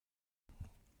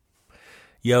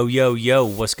Yo, yo, yo,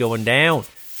 what's going down?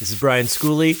 This is Brian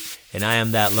Schooley, and I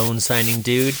am That Loan Signing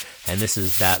Dude, and this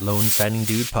is That Loan Signing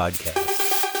Dude podcast.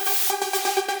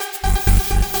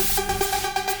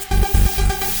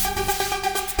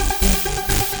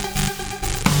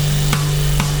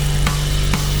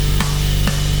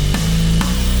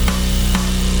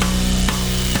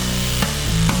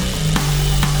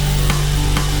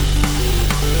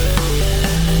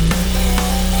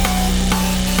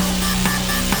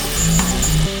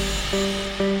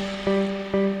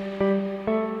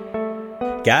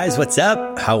 Guys, what's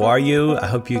up? How are you? I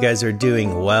hope you guys are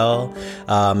doing well.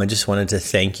 I just wanted to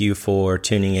thank you for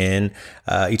tuning in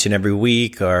each and every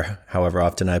week, or however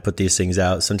often I put these things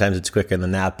out. Sometimes it's quicker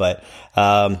than that, but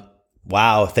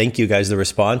wow, thank you guys. The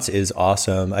response is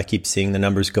awesome. I keep seeing the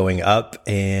numbers going up,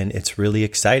 and it's really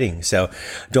exciting. So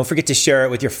don't forget to share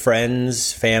it with your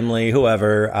friends, family,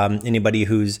 whoever, anybody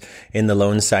who's in the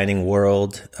loan signing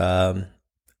world.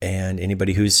 And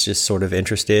anybody who's just sort of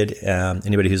interested,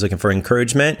 anybody who's looking for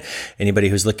encouragement, anybody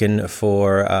who's looking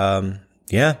for,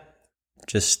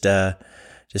 just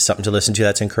something to listen to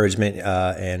that's encouragement,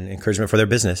 and encouragement for their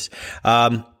business.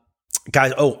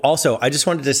 Guys, also, I just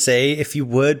wanted to say, if you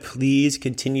would, please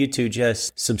continue to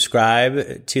just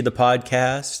subscribe to the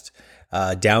podcast,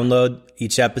 download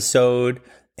each episode,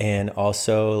 and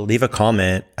also leave a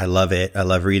comment. I love it. I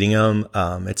love reading them.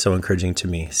 It's so encouraging to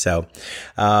me. So,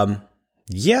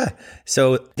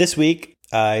 so this week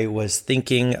I was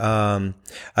thinking,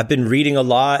 I've been reading a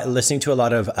lot, listening to a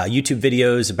lot of YouTube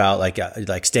videos about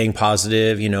like staying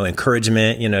positive,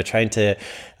 encouragement, trying to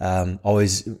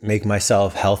always make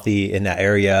myself healthy in that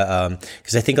area.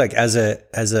 Because I think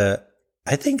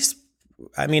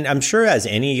I'm sure as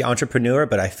any entrepreneur,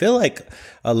 but I feel like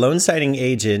a loan signing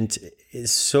agent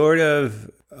is sort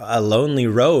of a lonely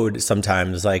road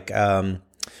sometimes.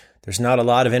 There's not a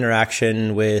lot of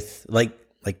interaction with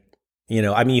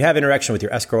you have interaction with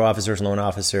your escrow officers, loan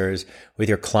officers, with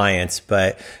your clients,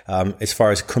 but as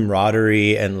far as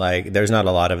camaraderie and there's not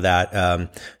a lot of that. I've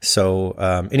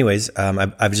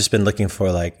just been looking for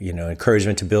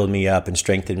encouragement to build me up and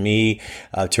strengthen me,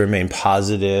 to remain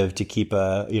positive, to keep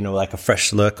a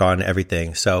fresh look on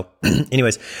everything. So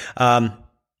anyways,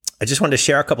 I just wanted to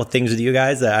share a couple of things with you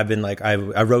guys that I've been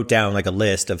I wrote down a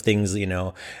list of things,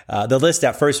 the list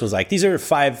at first was these are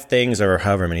 5 things or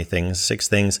however many things, 6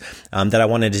 things, that I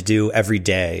wanted to do every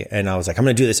day. And I was I'm going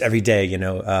to do this every day,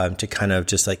 to kind of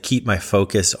just keep my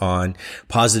focus on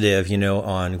positive,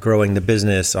 on growing the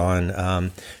business,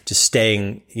 on, just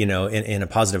staying, in a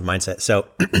positive mindset. So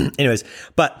anyways,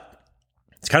 but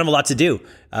it's kind of a lot to do.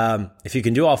 If you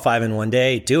can do all 5 in one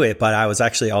day, do it. But I was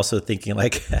actually also thinking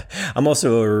I'm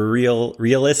also a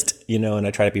realist, and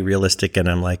I try to be realistic, and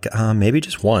I'm maybe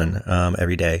just one,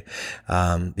 every day,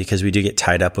 because we do get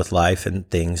tied up with life and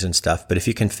things and stuff. But if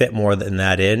you can fit more than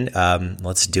that in,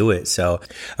 let's do it. So, all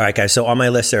right, guys. So on my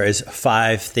list, there is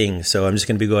 5 things. So I'm just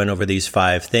going to be going over these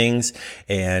 5 things,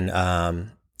 and,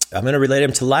 I'm going to relate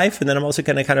them to life, and then I'm also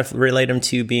going to kind of relate them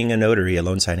to being a notary, a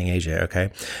loan signing agent. Okay.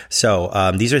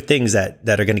 So, these are things that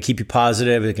are going to keep you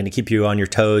positive. They're going to keep you on your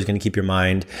toes, going to keep your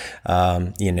mind,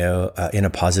 in a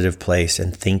positive place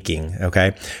and thinking.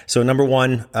 Okay. So number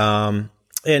 1, I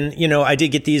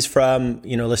did get these from,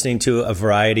 listening to a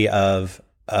variety of,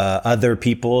 other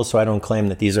people. So I don't claim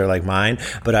that these are mine,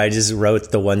 but I just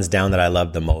wrote the ones down that I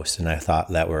loved the most, and I thought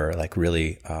that were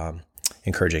really,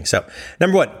 encouraging. So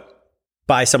number 1,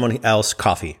 buy someone else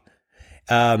coffee.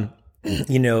 When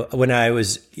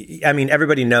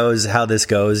everybody knows how this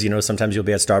goes. Sometimes you'll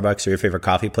be at Starbucks or your favorite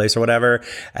coffee place or whatever,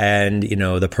 and,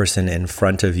 the person in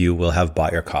front of you will have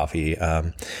bought your coffee.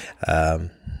 Oh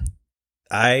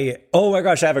my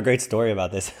gosh, I have a great story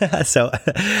about this. So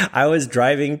I was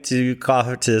driving to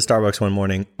Starbucks one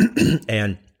morning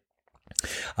and,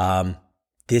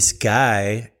 this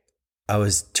guy, I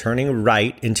was turning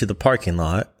right into the parking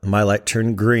lot. My light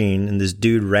turned green, and this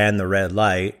dude ran the red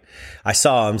light. I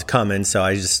saw him coming, so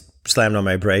I just slammed on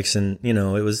my brakes, and it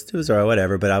was all right,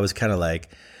 whatever. But I was kind of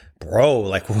bro,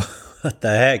 what the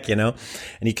heck, And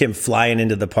he came flying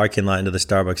into the parking lot, into the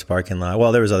Starbucks parking lot.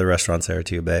 Well, there was other restaurants there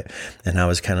too, and I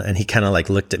was and he kind of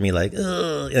looked at me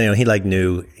ugh, he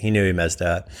knew he messed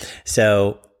up.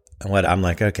 So I'm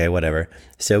okay, whatever.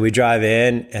 So we drive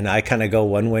in, and I kind of go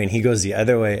one way and he goes the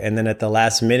other way. And then at the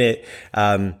last minute,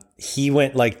 he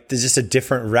went just a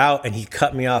different route, and he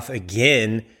cut me off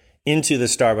again into the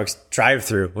Starbucks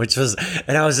drive-through,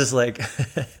 and I was just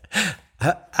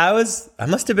I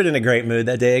must have been in a great mood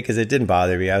that day, because it didn't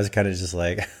bother me. I was kind of just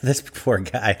this poor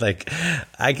guy.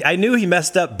 I knew he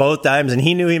messed up both times, and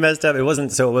he knew he messed up. It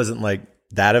wasn't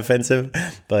that offensive,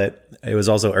 but it was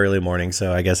also early morning,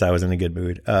 so I guess I was in a good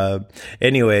mood.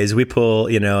 Anyways, we pull,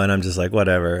 and I'm just like,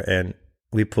 whatever. And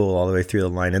we pull all the way through the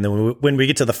line. And then when we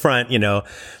get to the front,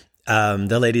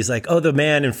 the lady's like, oh, the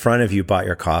man in front of you bought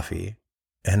your coffee.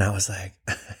 And I was like,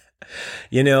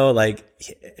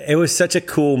 it was such a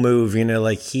cool move,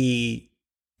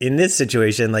 in this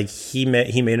situation, he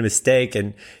made a mistake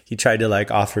and he tried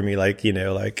to offer me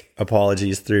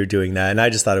apologies through doing that. And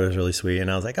I just thought it was really sweet. And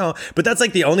I was like, oh, but that's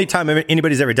the only time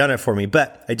anybody's ever done it for me.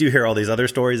 But I do hear all these other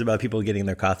stories about people getting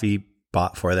their coffee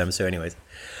bought for them. So anyways,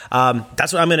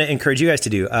 that's what I'm going to encourage you guys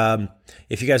to do.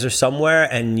 If you guys are somewhere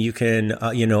and you can,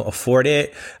 afford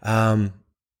it,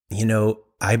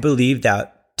 I believe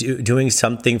that doing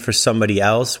something for somebody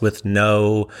else with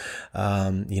no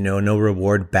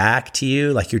reward back to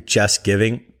you, you're just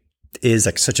giving, is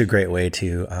such a great way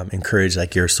to encourage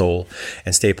your soul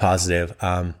and stay positive.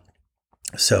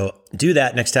 So do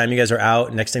that next time you guys are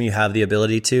out. Next time you have the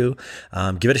ability to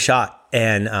give it a shot,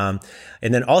 and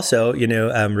then also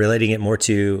relating it more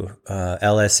to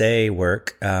LSA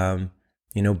work.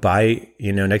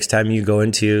 Next time you go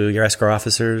into your escrow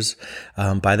officers,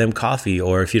 buy them coffee,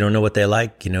 or if you don't know what they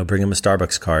like, bring them a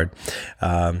Starbucks card.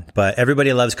 But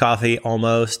everybody loves coffee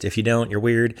almost. If you don't, you're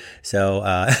weird. So,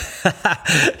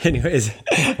 anyways,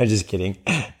 I'm just kidding.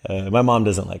 My mom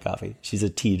doesn't like coffee. She's a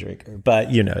tea drinker,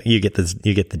 but you get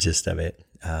the gist of it.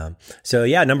 So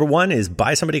yeah, number one is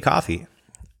buy somebody coffee.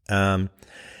 Number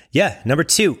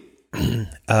two,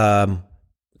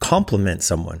 compliment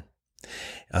someone.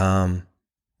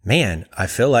 Man, I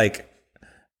feel like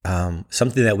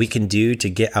something that we can do to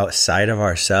get outside of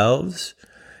ourselves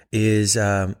is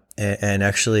and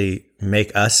actually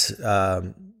make us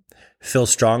feel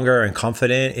stronger and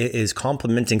confident is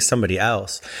complimenting somebody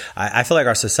else. I feel like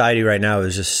our society right now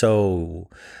is just so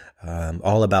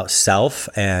all about self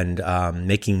and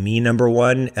making me number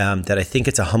one, that I think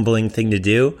it's a humbling thing to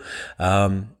do,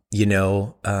 and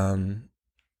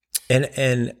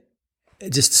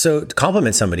just so to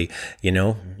compliment somebody,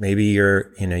 maybe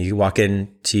you walk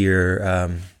into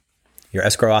your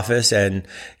escrow office and,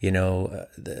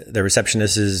 the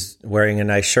receptionist is wearing a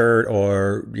nice shirt,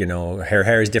 or, her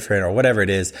hair is different, or whatever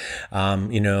it is,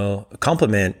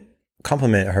 compliment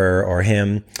her or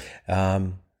him,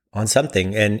 on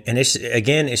something. And it's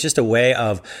just a way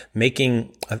of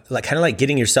making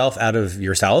getting yourself out of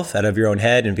your own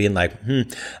head and being like, I'm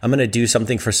going to do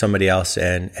something for somebody else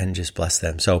and just bless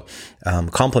them. So,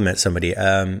 compliment somebody.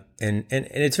 And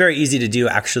it's very easy to do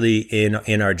actually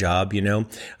in our job,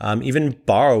 even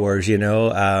borrowers,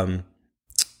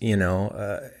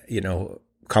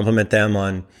 compliment them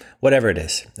on whatever it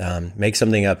is, make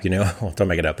something up, well, don't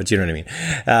make it up, but you know what I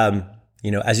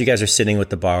mean? As you guys are sitting with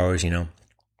the borrowers,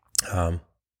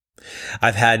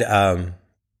 I've had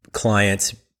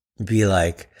clients be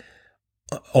like,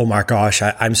 oh my gosh,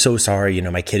 I'm so sorry,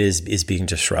 my kid is being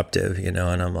disruptive, and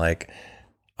I'm like,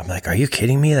 are you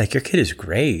kidding me? Your kid is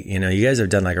great. You guys have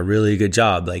done a really good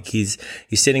job. He's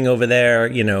sitting over there,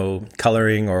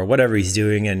 coloring or whatever he's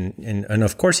doing. And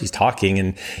of course he's talking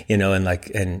and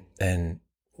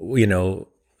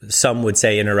some would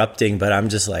say interrupting, but I'm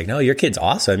just like, no, your kid's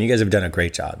awesome. You guys have done a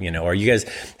great job, or you guys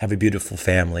have a beautiful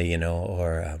family,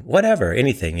 or whatever,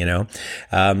 anything,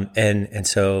 and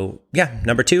so, yeah,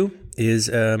 number two is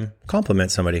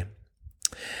compliment somebody.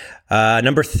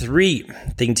 Number three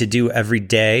thing to do every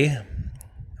day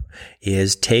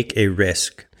is take a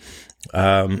risk.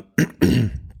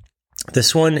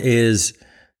 This one is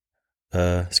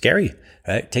scary,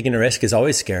 right? Taking a risk is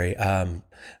always scary,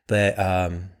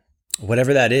 but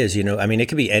whatever that is, it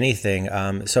could be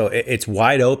anything. So it's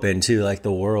wide open to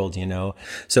the world,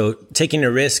 so taking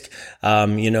a risk,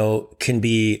 can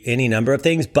be any number of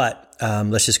things, but,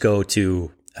 let's just go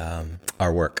to,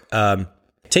 our work.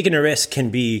 Taking a risk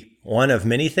can be one of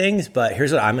many things, but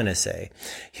here's what I'm going to say.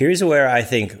 Here's where I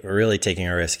think really taking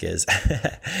a risk is.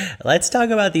 Let's talk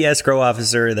about the escrow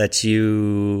officer that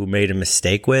you made a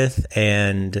mistake with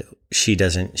and she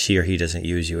or he doesn't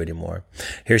use you anymore.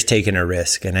 Here's taking a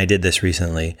risk. And I did this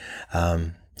recently.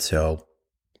 So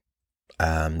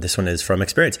this one is from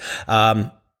experience.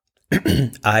 I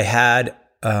had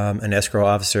an escrow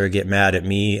officer get mad at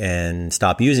me and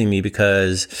stop using me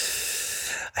because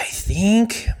I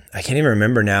can't even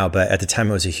remember now, but at the time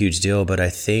it was a huge deal. But I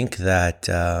think that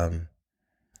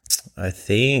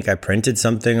I printed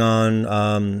something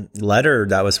on letter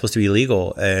that was supposed to be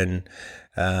legal, and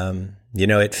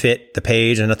it fit the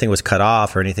page and nothing was cut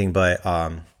off or anything. But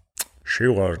she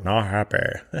was not happy.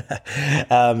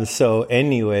 So,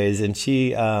 anyways, and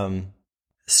she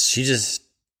just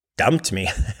dumped me,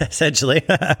 essentially.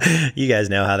 You guys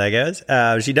know how that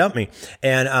goes. She dumped me,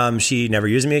 and she never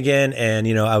used me again. And,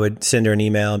 I would send her an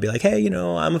email and be like, hey,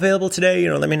 I'm available today.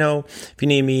 Let me know if you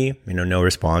need me. No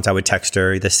response. I would text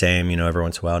her the same, every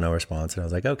once in a while, no response. And I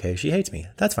was like, okay, she hates me.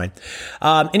 That's fine.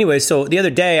 Anyway, so the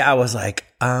other day I was like,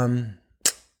 I'm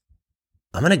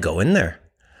going to go in there.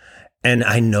 And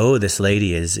I know this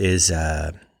lady is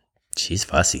she's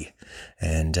fussy.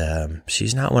 And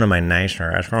she's not one of my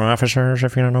nicer escrow officers,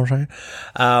 if you know what I'm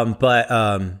saying. But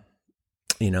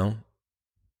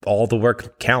all the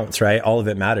work counts, right? All of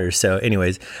it matters. So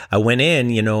anyways, I went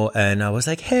in, and I was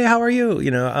like, hey, how are you?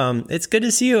 It's good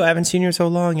to see you. I haven't seen you in so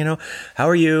long, how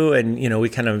are you? And, we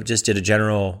kind of just did a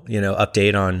general,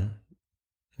 update on,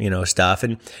 stuff.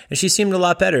 And she seemed a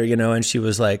lot better, and she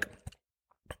was like,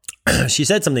 she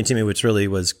said something to me, which really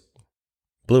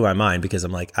blew my mind, because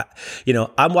I'm like,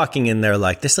 I'm walking in there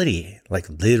like, this lady like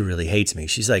literally hates me.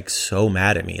 She's like so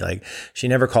mad at me. Like, she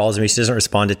never calls me. She doesn't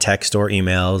respond to text or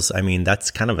emails. I mean, that's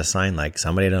kind of a sign like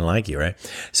somebody doesn't like you, right?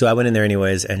 So I went in there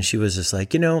anyways, and she was just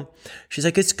like, she's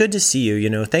like, it's good to see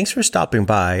you, thanks for stopping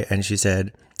by. And she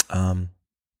said,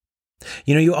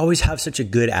 you always have such a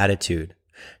good attitude.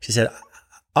 She said,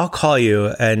 I'll call you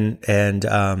and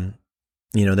the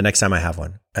next time I have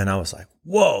one. And I was like,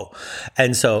 whoa.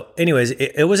 And so anyways,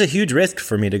 it was a huge risk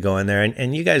for me to go in there.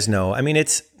 And you guys know,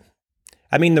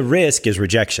 the risk is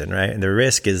rejection, right? And the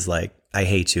risk is like, I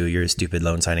hate you. You're a stupid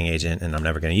loan signing agent and I'm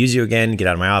never going to use you again. Get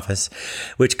out of my office,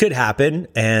 which could happen.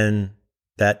 And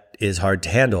that is hard to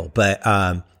handle. But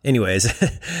anyways,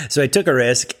 so I took a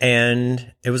risk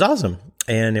and it was awesome.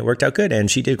 And it worked out good.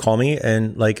 And she did call me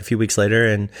and like a few weeks later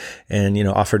and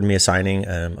offered me a signing.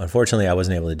 Unfortunately, I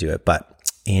wasn't able to do it, but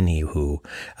anywho,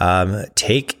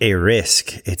 take a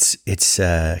risk. It's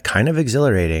kind of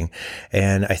exhilarating.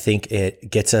 And I think it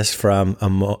gets us from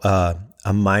a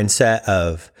mindset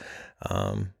of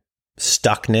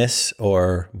stuckness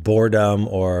or boredom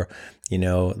or,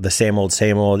 the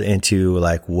same old into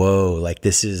like, whoa, like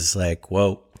this is like,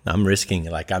 whoa, I'm risking,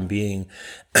 like I'm being,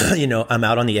 I'm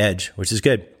out on the edge, which is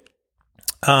good.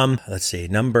 Let's see.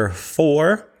 Number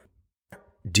 4,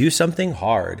 do something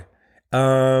hard.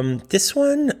 This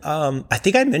one, I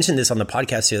think I mentioned this on the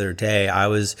podcast the other day. I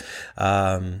was,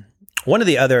 one of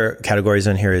the other categories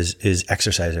on here is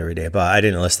exercise every day, but I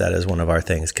didn't list that as one of our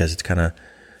things because it's kind of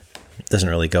doesn't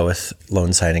really go with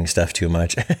loan signing stuff too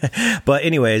much. But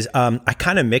anyways, I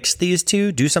kind of mixed these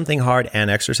two, do something hard and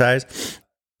exercise.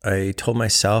 I told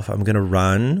myself I'm going to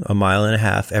run 1.5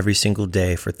 miles every single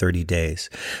day for 30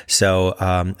 days. So,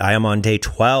 I am on day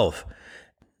 12.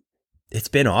 It's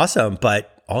been awesome,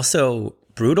 but also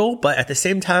brutal. But at the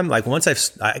same time, like once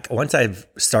I've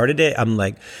started it, I'm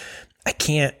like, I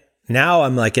can't. Now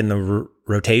I'm like in the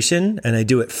rotation and I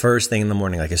do it first thing in the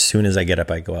morning. Like as soon as I get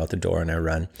up, I go out the door and I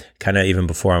run kind of even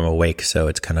before I'm awake. So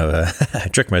it's kind of I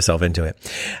trick myself into it.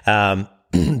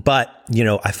 But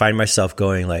I find myself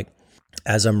going like,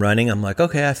 as I'm running, I'm like,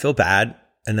 okay, I feel bad.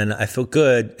 And then I feel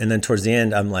good. And then towards the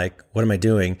end, I'm like, what am I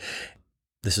doing?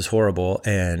 This is horrible.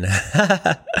 And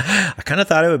I kind of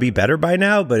thought it would be better by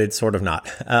now, but it's sort of not.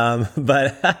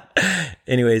 But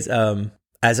anyways,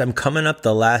 as I'm coming up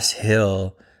the last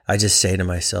hill, I just say to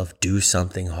myself, do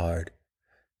something hard.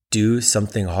 Do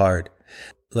something hard.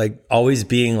 Like always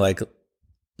being like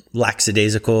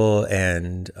lackadaisical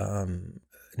and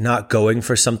not going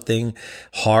for something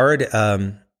hard.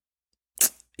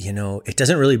 It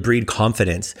doesn't really breed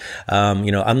confidence.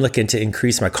 I'm looking to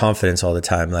increase my confidence all the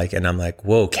time. And I'm like,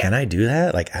 whoa, can I do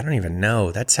that? Like, I don't even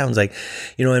know. That sounds like,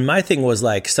 and my thing was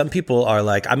like, some people are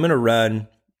like, I'm going to run,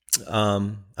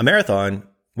 a marathon,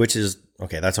 which is,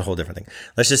 okay, that's a whole different thing.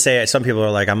 Let's just say some people are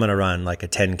like, I'm going to run like a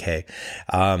 10K.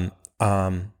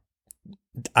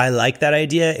 I like that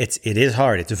idea. It is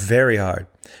hard. It's very hard.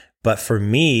 But for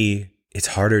me, it's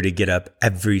harder to get up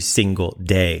every single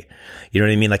day. You know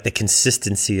what I mean? Like the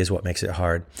consistency is what makes it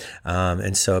hard.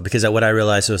 And so because what I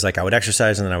realized was like I would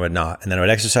exercise and then I would not, and then I would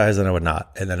exercise and I would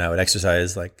not, and then I would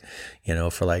exercise like,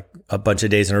 for like a bunch of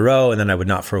days in a row, and then I would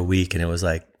not for a week. And it was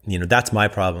like, that's my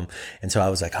problem. And so I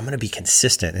was like, I'm going to be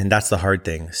consistent. And that's the hard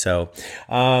thing. So,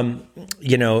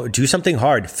 do something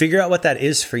hard, figure out what that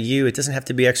is for you. It doesn't have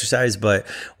to be exercise, but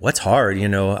what's hard,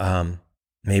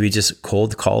 maybe just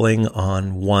cold calling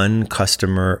on one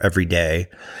customer every day.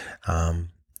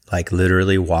 Like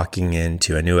literally walking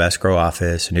into a new escrow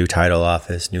office, a new title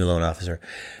office, new loan officer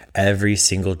every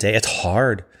single day. It's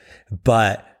hard,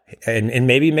 but, and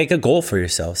maybe make a goal for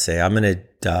yourself. Say, I'm going to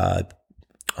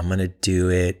do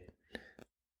it.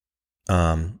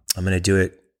 I'm going to do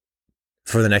it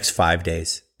for the next 5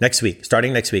 days,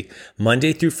 starting next week,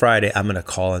 Monday through Friday. I'm going to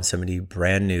call on somebody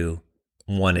brand new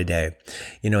one a day,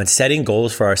 and setting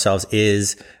goals for ourselves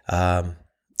is,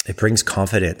 it brings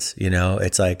confidence,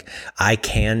 it's like, I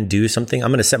can do something. I'm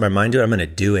going to set my mind to it. I'm going to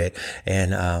do it.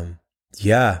 And,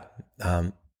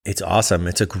 it's awesome.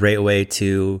 It's a great way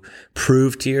to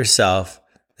prove to yourself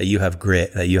that you have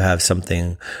grit, that you have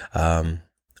something,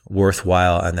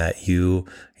 worthwhile, and that you're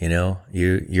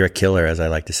a killer, as I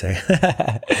like to say.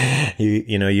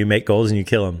 You make goals and you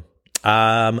kill them.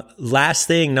 Last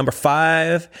thing, number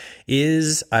 5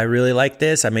 is, I really like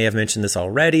this. I may have mentioned this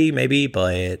already, maybe,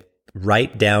 but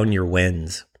write down your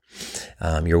wins.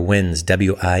 Your wins,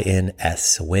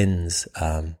 WINS, wins.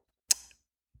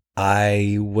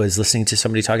 I was listening to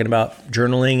somebody talking about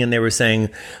journaling, and they were saying,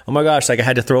 oh my gosh, like I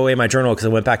had to throw away my journal because I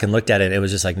went back and looked at it. And it was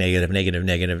just like negative,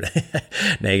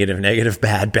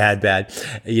 bad,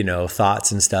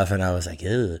 thoughts and stuff. And I was like,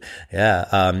 ew,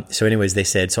 yeah. So anyways, they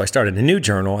said, so I started a new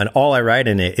journal, and all I write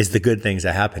in it is the good things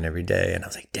that happen every day. And I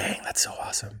was like, dang, that's so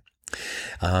awesome.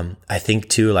 I think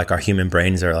too, like our human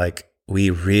brains are like, we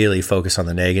really focus on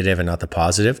the negative and not the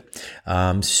positive.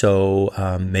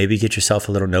 So maybe get yourself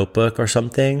a little notebook or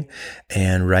something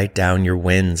and write down your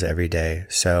wins every day.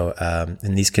 So,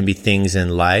 and these can be things in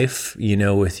life,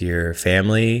 with your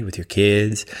family, with your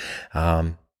kids,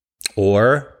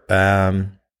 or it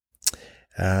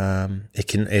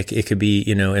could be,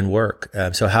 in work.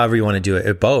 So however you want to do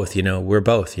it, both, we're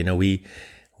both, we're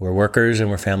workers and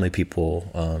we're family people.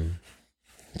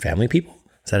 Family people?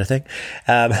 Is that a thing?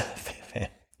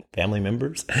 Family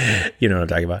members, you know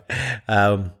what I'm talking about.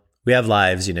 We have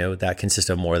lives, that consist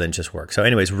of more than just work. So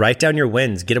anyways, write down your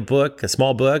wins, get a book, a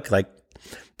small book, like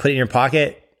put it in your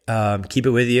pocket, keep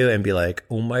it with you and be like,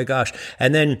 oh my gosh.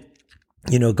 And then,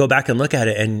 go back and look at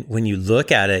it. And when you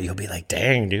look at it, you'll be like,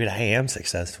 dang, dude, I am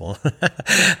successful.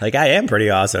 Like I am pretty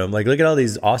awesome. Like, look at all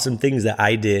these awesome things that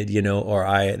I did,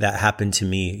 that happened to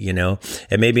me, and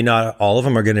maybe not all of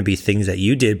them are going to be things that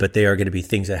you did, but they are going to be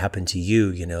things that happened to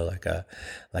you,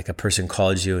 like a person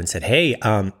called you and said, hey,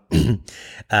 I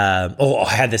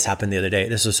had this happen the other day.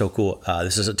 This was so cool.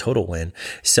 This is a total win.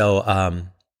 So,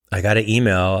 I got an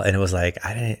email and it was like,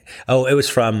 it was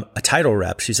from a title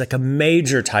rep. She's like a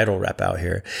major title rep out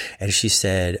here. And she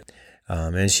said,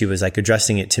 and she was like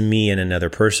addressing it to me and another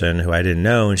person who I didn't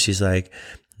know. And she's like,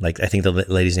 I think the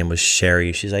lady's name was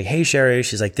Sherry. She's like, hey, Sherry.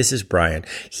 She's like, this is Brian.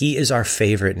 He is our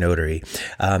favorite notary.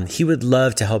 He would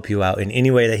love to help you out in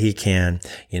any way that he can,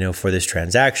 for this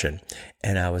transaction.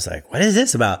 And I was like, what is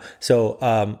this about?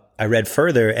 So, I read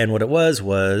further, and what it was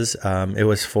it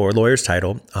was for lawyer's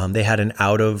title. They had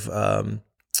so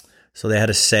they had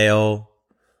a sale.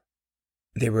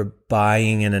 They were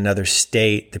buying in another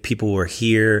state. The people were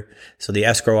here. So the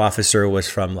escrow officer was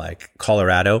from like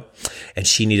Colorado, and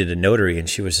she needed a notary, and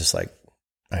she was just like,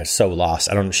 I was so lost.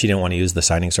 She didn't want to use the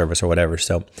signing service or whatever.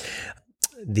 So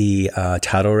the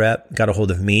title rep got a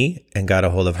hold of me and got a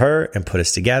hold of her and put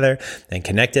us together and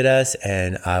connected us.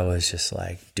 And I was just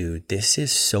like, dude, this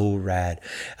is so rad.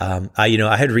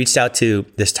 I had reached out to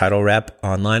this title rep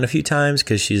online a few times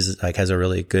because she's like, has a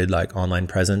really good like online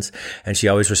presence, and she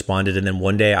always responded. And then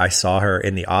one day I saw her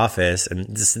in the office, and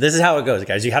this is how it goes,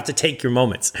 guys. You have to take your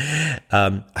moments.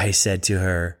 I said to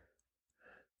her,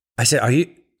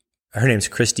 her name's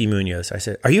Christy Munoz. I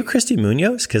said, are you Christy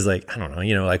Munoz? Cause like, I don't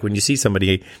know, like when you see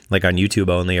somebody like on YouTube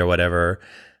only or whatever,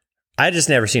 I just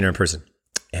never seen her in person.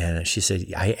 And she said,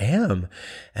 I am.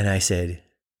 And I said,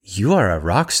 you are a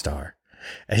rock star.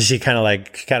 And she kind of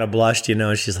blushed,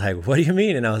 and she's like, what do you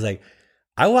mean? And I was like,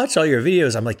 I watch all your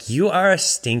videos. I'm like, you are a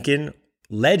stinking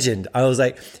legend. I was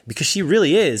like, because she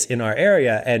really is in our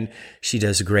area, and she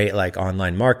does great like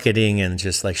online marketing, and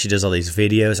just like she does all these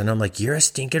videos, and I'm like, you're a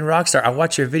stinking rock star. I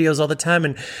watch your videos all the time,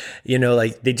 and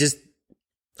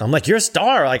I'm like, you're a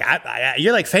star. Like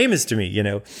you're like famous to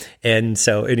me, And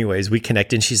so anyways, we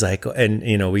connected, and she's like, and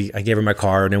I gave her my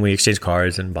card, and we exchanged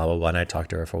cards and blah, blah, blah. And I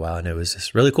talked to her for a while, and it was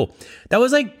just really cool. That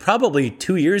was like probably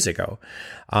 2 years ago.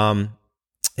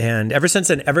 And ever since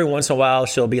then, every once in a while,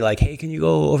 she'll be like, hey, can you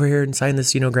go over here and sign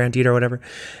this, grant deed or whatever?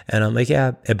 And I'm like,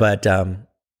 yeah. But,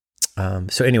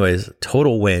 so anyways,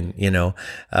 total win,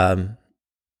 that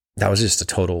was just a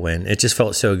total win. It just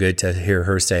felt so good to hear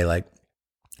her say like,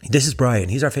 this is Brian.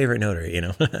 He's our favorite notary,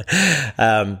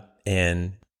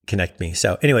 and connect me.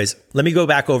 So anyways, let me go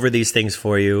back over these things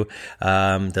for you.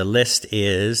 The list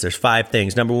there's 5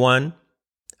 things. Number 1,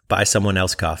 buy someone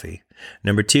else coffee.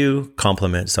 Number 2,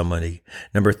 compliment somebody.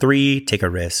 Number 3, take a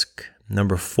risk.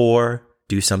 Number 4,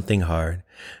 do something hard.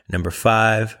 Number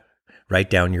 5,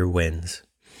 write down your wins.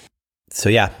 So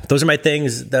yeah, those are my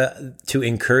things to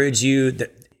encourage you.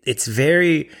 It's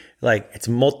very like, it's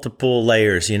multiple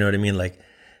layers. You know what I mean? Like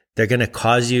they're going to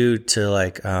cause you to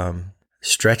like,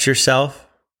 stretch yourself,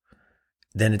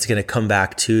 then it's going to come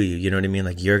back to you. You know what I mean?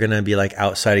 Like you're going to be like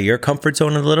outside of your comfort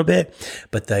zone a little bit,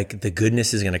 but like the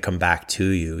goodness is going to come back to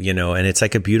you, you know, and it's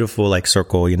like a beautiful like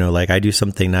circle, you know, like I do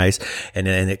something nice and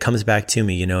it comes back to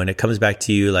me, you know, and it comes back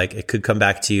to you. Like it could come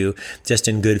back to you just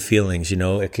in good feelings, you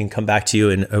know, it can come back to you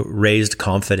in raised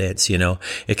confidence, you know,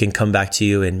 it can come back to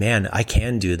you in, man, I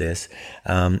can do this.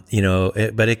 You know,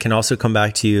 but it can also come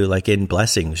back to you like in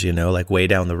blessings, you know, like way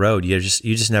down the road. You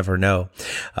just never know.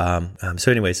 So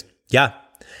anyways, yeah.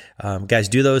 Guys,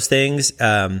 do those things.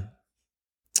 They're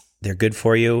good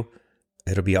for you.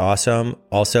 It'll be awesome.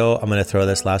 Also, I'm going to throw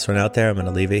this last one out there. I'm going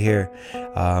to leave it here.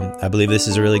 I believe this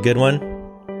is a really good one.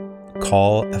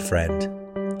 Call a friend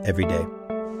every day.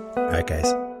 All right,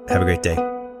 guys. Have a great day.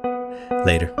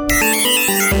 Later.